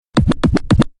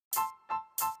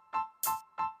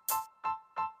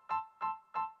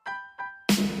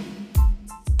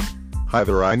Hi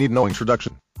there, I need no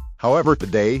introduction. However,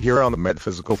 today here on the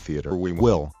Metaphysical Theater we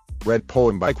will read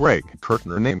poem by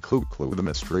Kirchner named Clue the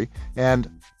Mystery, and,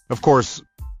 of course,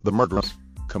 the murderess,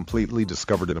 completely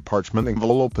discovered in a parchment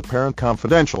envelope apparent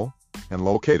confidential, and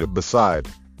located beside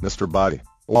Mr. Boddy,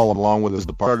 all along with his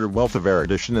departed wealth of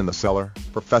erudition in the cellar.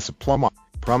 Professor Plum,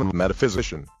 prominent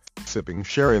metaphysician, sipping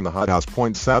sherry in the hothouse,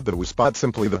 points out that we spot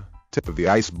simply the tip of the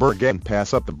iceberg and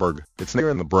pass up the berg. It's near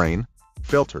in the brain,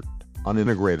 filtered,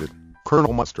 unintegrated,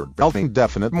 kernel mustard, belting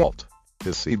definite malt.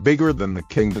 His seed bigger than the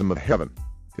kingdom of heaven.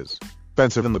 His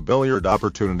pensive in the billiard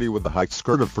opportunity with the high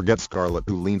skirt of forget Scarlet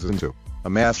who leans into a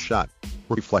mass shot,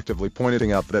 reflectively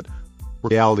pointing out that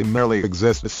reality merely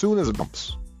exists as soon as it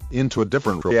bumps into a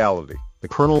different reality. The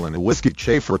colonel in a whiskey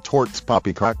chafe retorts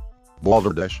Poppycock,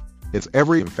 balderdash. It's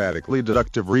every emphatically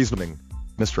deductive reasoning.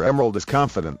 Mr. Emerald is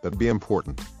confident that be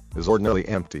important is ordinarily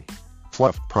empty,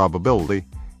 fluffed probability,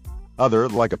 other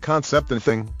like a concept and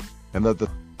thing, and that the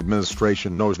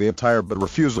administration knows the entire but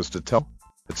refuses to tell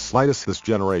its slightest. This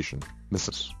generation,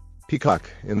 Mrs. Peacock,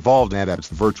 involved in its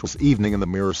virtuous evening in the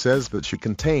mirror, says that she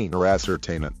contain or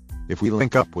ascertain it. If we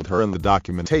link up with her in the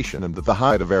documentation and that the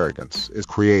height of arrogance is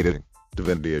creating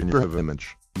divinity in your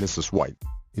image, Mrs. White,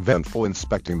 eventful,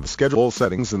 inspecting the schedule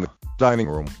settings in the dining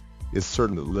room, is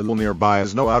certain that little nearby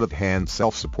is no out-of-hand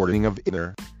self-supporting of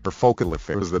inner or focal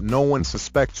affairs, that no one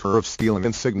suspects her of stealing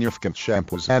insignificant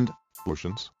shampoos and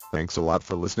lotions. Thanks a lot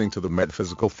for listening to the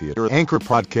Metaphysical Theater Anchor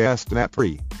podcast and app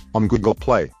free on Google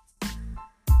Play.